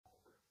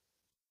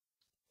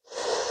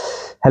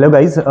Hello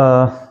guys,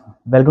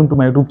 welcome to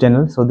my YouTube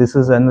channel. So this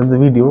is another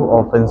video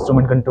of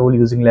instrument control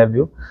using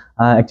Labview.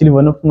 Actually,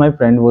 one of my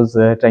friend was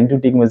trying to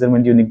take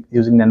measurement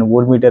using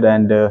nanovolmeter,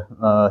 and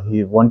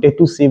he wanted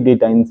to save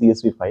data in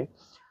CSV file.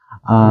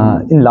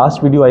 In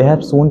last video, I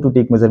have shown to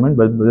take measurement,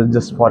 but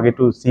just forget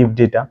to save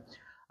data.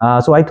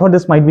 So I thought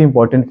this might be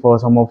important for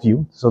some of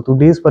you. So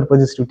today's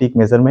purpose is to take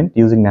measurement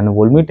using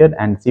nanovolmeter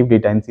and save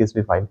data in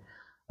CSV file.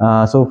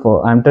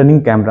 I'm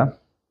turning camera.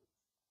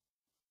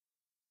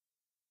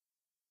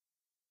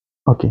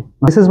 Okay,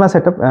 this is my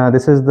setup.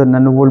 This is the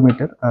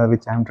nanovolmeter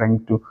which I am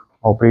trying to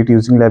operate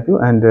using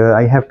Labview, and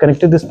I have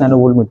connected this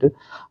nanovolmeter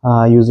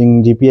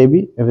using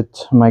GPIB with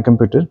my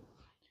computer.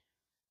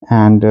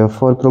 And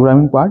for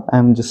programming part, I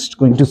am just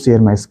going to share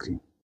my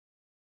screen.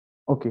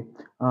 Okay,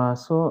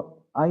 so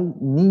I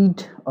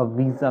need a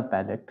visa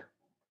palette.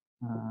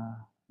 Uh,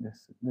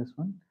 this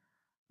one.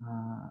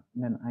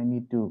 Then I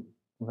need to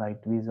write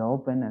visa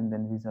open and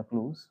then visa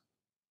close.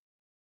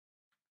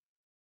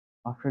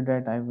 After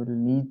that, I will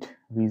need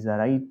visa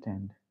write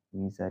and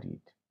visa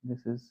read.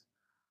 This is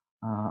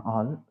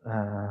all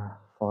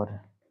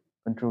for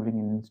controlling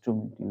an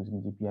instrument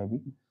using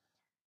GPIB,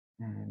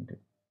 and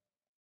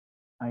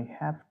I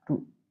have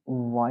to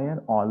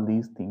wire all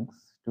these things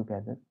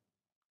together.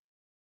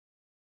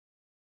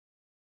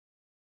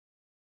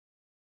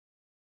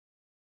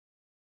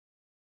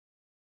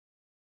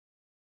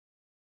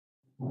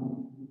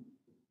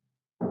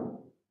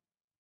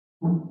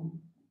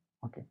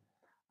 Okay,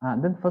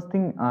 then first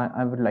thing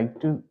I would like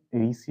to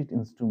reset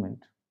instrument.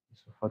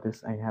 So for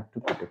this I have to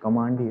put a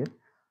command here,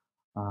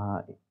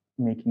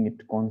 making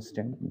it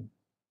constant.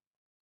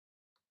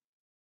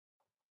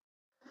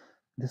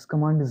 This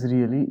command is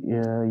really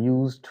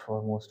used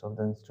for most of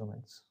the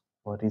instruments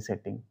for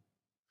resetting.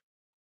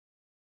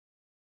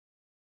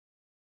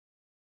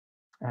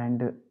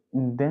 And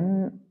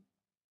then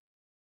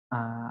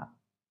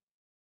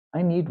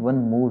I need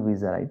one more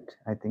visa, right?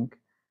 I think.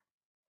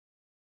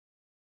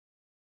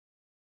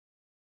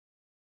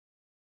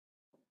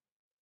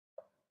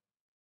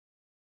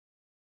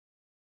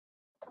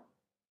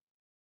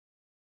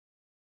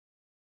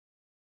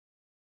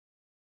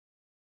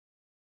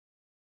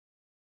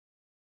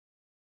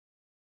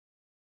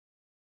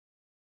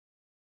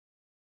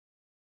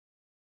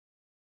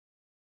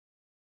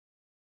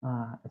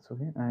 It's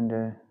okay.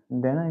 And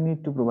then I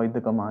need to provide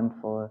the command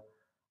for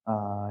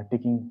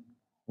taking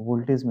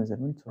voltage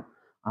measurement. So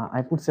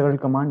I put several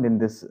command in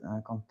this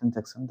constant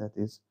section. That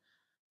is,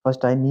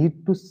 first I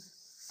need to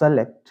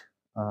select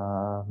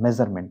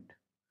measurement.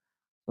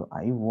 So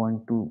I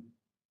want to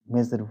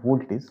measure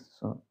voltage.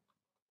 So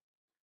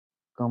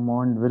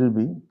command will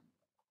be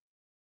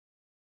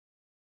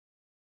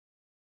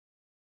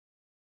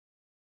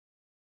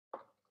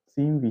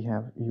same we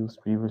have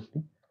used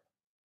previously.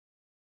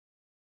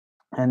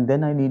 And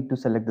then I need to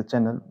select the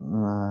channel,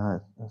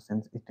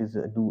 since it is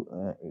this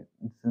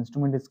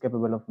instrument is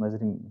capable of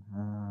measuring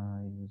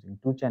using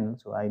two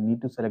channels, so I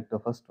need to select the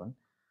first one.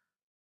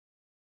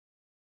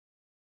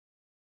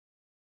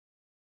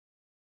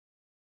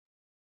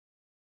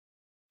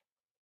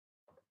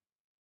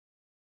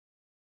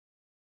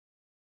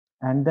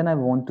 And then I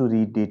want to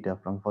read data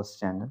from first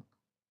channel.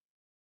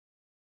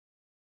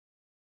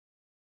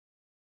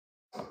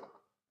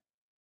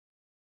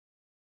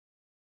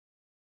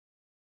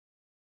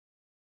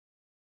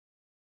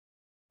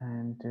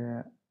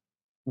 And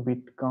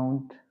bit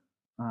count,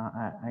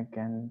 I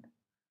can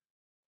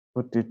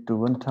put it to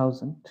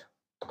 1000.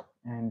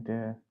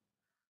 And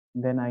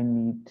then I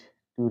need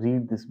to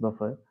read this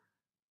buffer.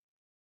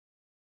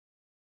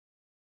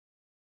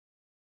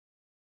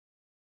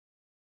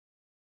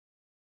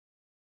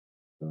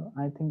 So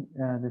I think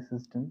this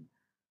is done.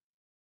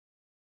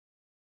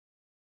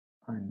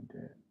 And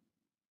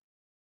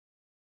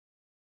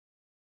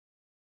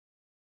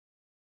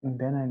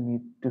then I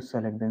need to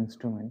select the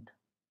instrument.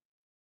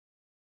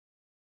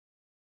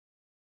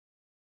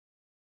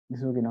 This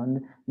is okay now.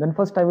 Then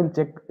first I will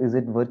check, is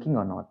it working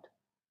or not.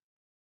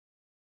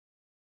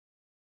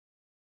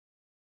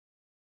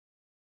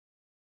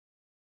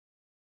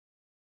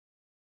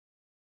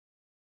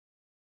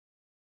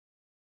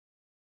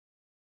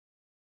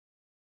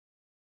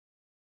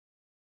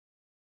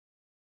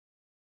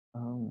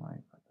 Oh my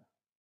god.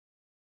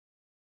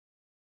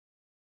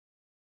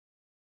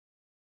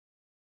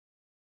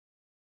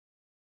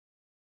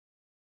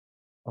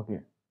 Okay,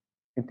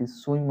 it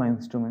is showing my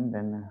instrument.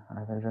 Then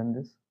I will run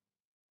this.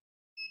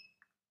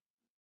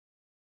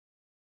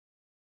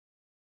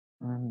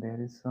 And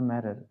there is some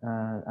error.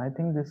 I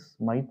think this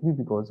might be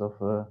because of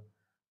a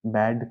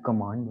bad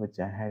command which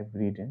I have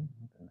written.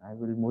 I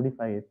will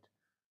modify it.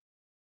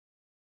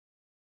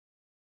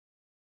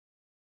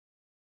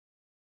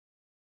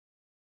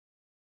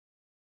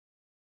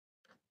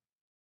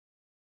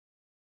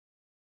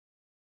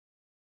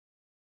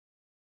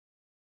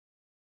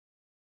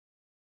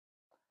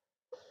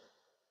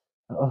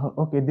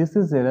 Okay, this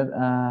is error.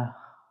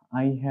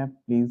 I have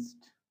placed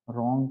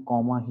wrong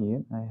comma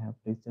here. I have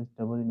placed just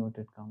double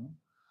inverted comma.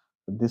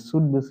 So this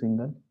should be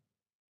single.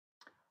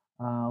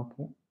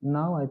 Okay,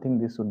 now I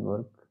think this should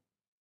work.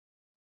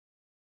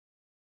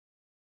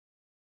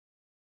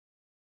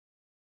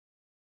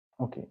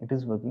 Okay, it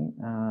is working.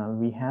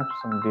 We have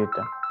some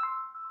data.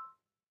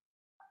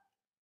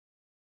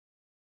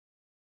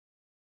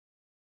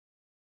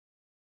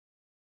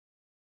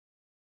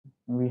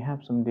 We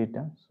have some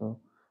data.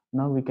 So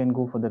now we can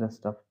go for the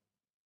rest of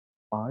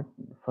part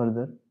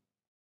further.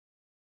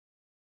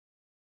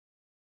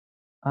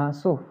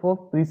 So for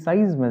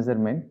precise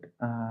measurement,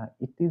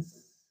 it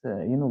is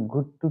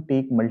good to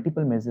take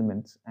multiple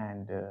measurements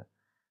and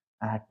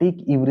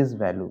take average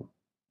value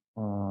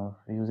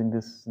using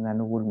this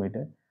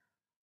nanovolmeter.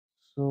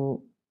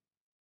 So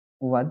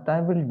what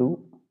I will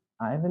do,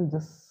 I will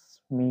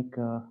just make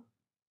a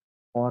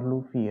for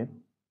loop here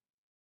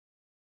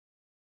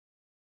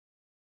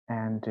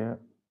and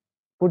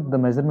put the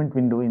measurement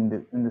window in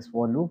this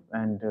for loop,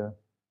 and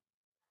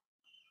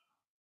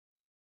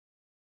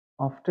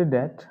after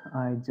that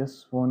I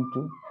just want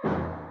to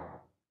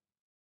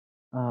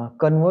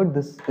convert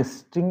this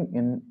string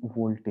in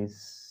voltage.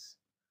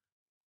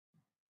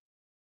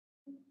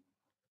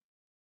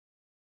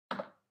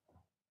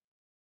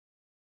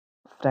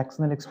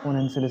 Fractional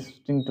exponential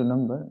string to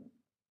number,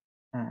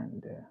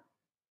 and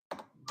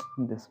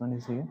this one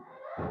is here.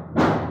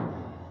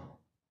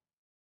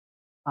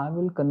 I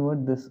will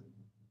convert this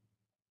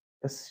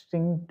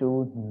string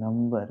to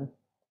number,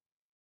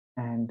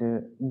 and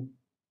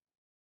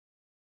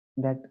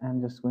that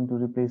I'm just going to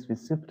replace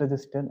with shift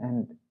register,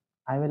 and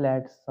I will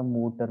add some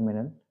more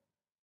terminal,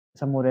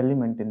 some more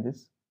element in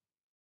this,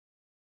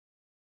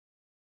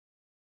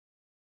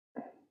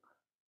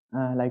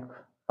 like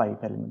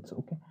 5 elements.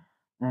 Okay,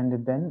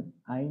 and then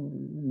I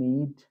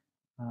need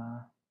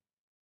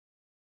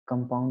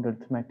compound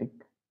arithmetic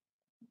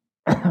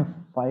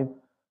 5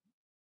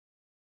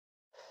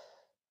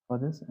 for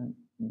this, and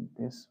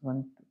this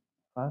one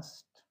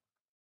first,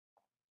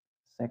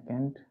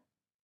 second,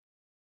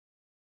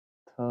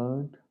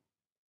 third,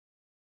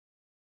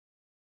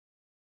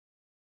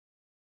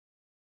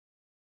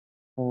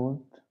 fourth,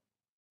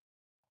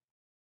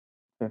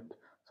 fifth.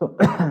 So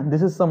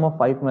this is sum of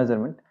 5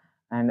 measurement,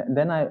 and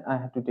then I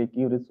have to take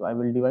units, so I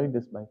will divide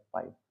this by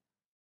 5.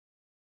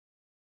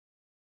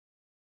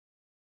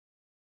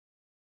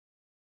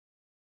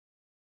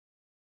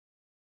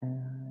 Uh,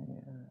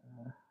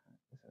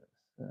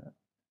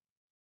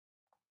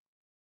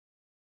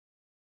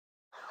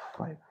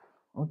 5.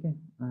 Okay.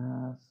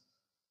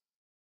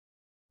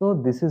 So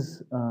this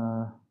is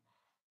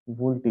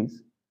voltage,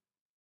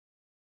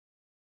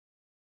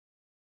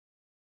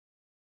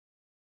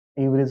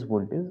 average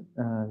voltage,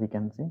 we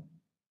can see.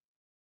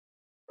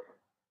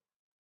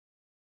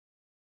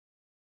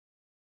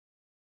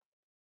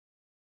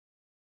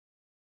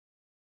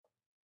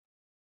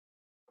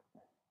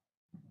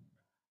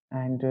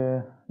 And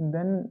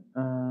then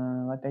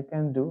what I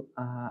can do,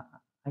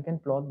 I can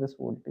plot this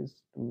voltage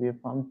to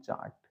waveform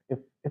chart if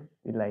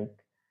we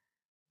like,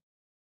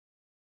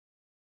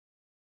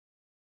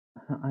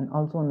 and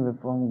also on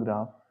waveform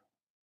graph,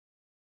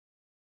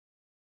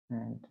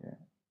 and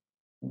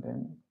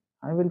then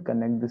I will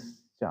connect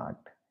this chart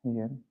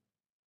here,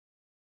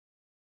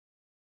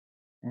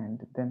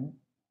 and then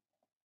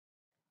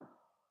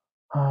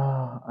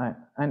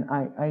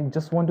I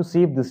just want to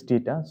save this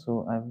data,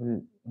 so I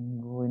will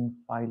go in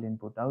file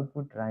input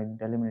output, write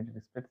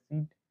delimited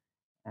spreadsheet,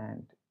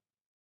 and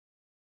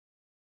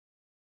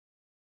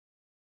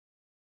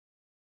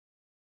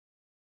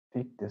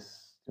take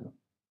this to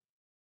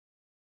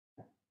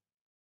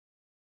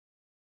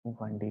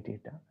 1D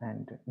data,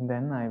 and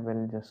then I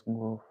will just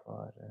go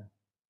for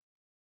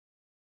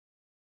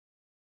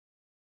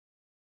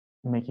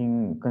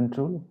making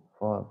control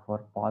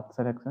for path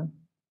selection,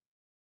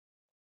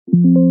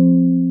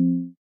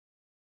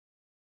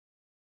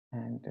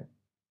 and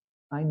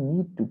I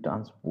need to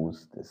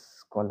transpose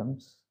this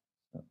columns,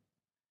 so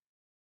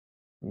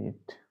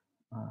it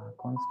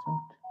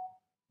constant,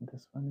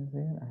 this one is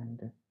here,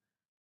 and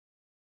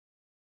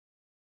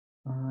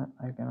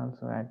I can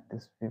also add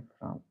this wave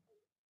from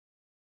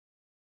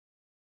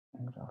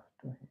graph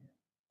to here.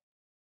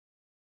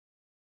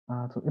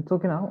 So it's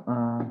okay now.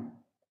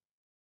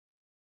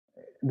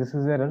 This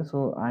is error,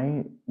 so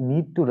I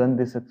need to run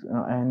this.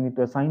 I need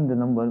to assign the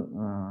number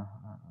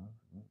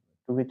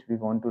to which we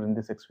want to run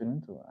this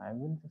experiment. So I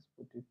will just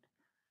put it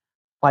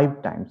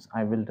 5 times.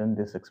 I will run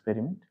this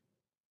experiment.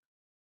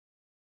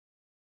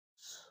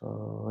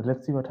 So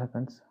let's see what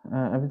happens.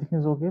 Everything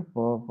is okay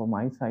for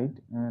my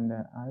side, and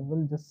I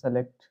will just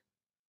select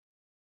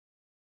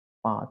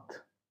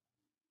path.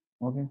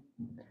 Okay,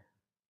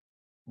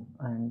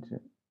 and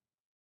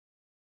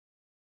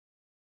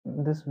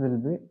this will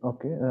be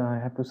okay. I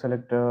have to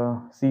select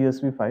a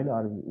CSV file,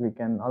 or we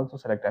can also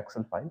select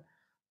Excel file.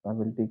 So I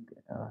will take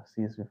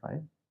CSV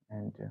file,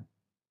 and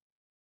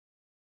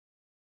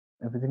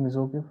everything is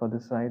okay for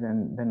this side,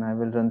 and then I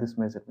will run this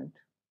measurement.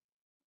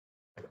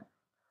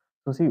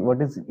 So see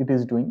what is it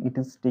is doing. It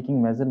is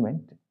taking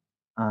measurement.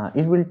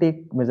 It will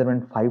take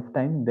measurement 5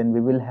 times, then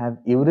we will have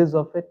average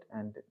of it,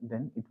 and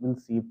then it will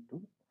save to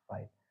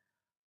 5.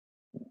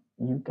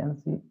 You can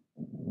see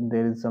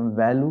there is some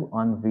value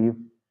on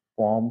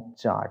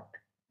waveform chart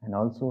and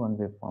also on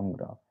waveform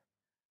graph.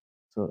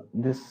 So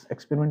this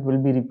experiment will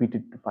be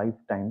repeated 5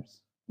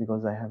 times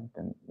because I have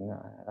then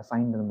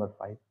assigned the number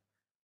 5.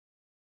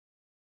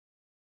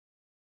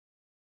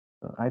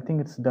 So I think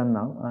it's done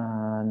now,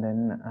 and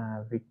then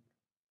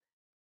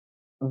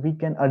we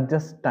can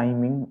adjust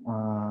timing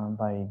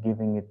by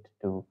giving it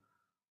to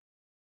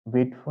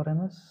wait for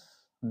ms.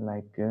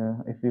 Like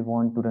if we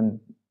want to run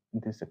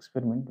this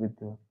experiment with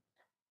the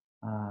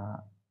uh,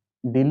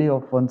 delay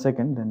of 1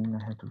 second, then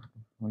I have to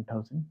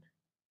 1000.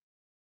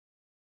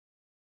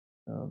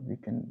 So we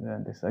can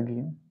run this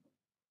again.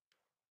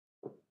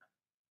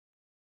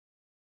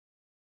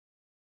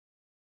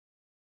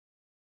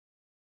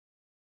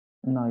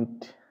 Now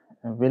it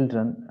will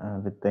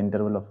run with the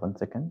interval of 1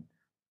 second.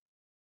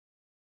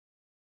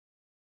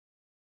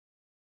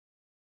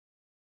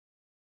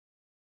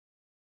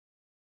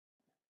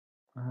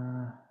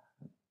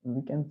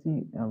 We can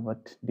see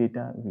what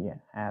data we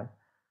have.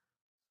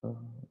 So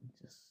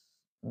just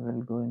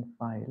we'll go in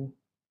file,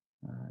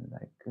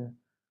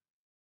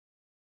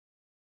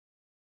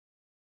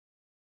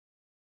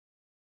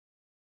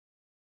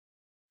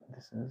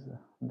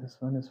 this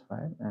one is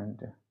file, and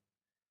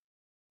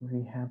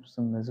we have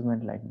some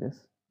measurement like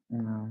this.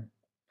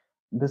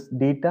 This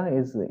data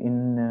is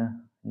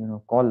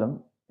in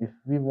column. If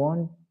we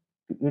want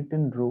it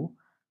in row,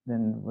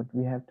 then what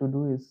we have to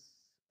do is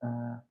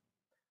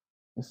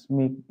just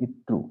make it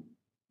true.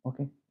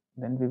 Okay,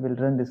 then we will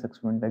run this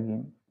experiment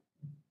again.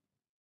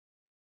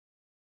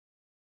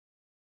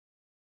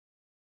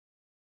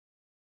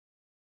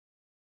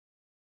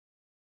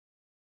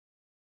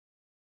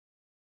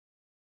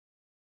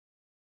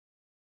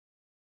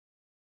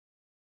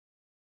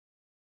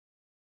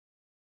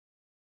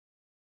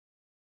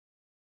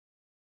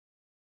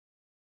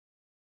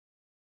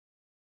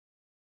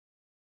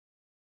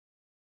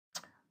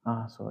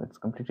 So it's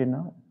completed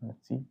now.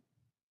 Let's see.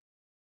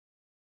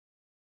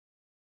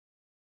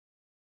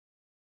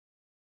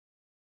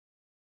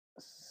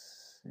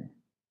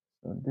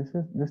 So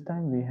this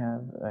time we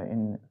have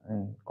in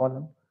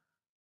column.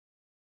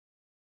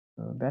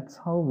 So that's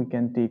how we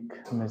can take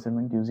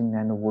measurement using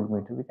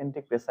nanovoltmeter. We can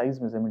take precise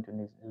measurement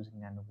using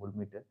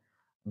nanovoltmeter.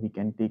 We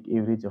can take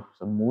average of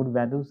some more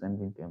values, and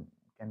we can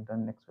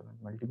run experiment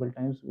multiple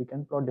times. We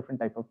can plot different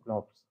type of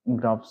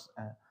graphs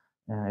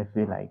if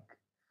we like.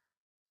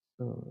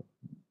 So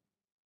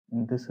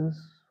this is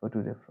for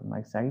today from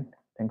my side.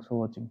 Thanks for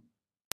watching.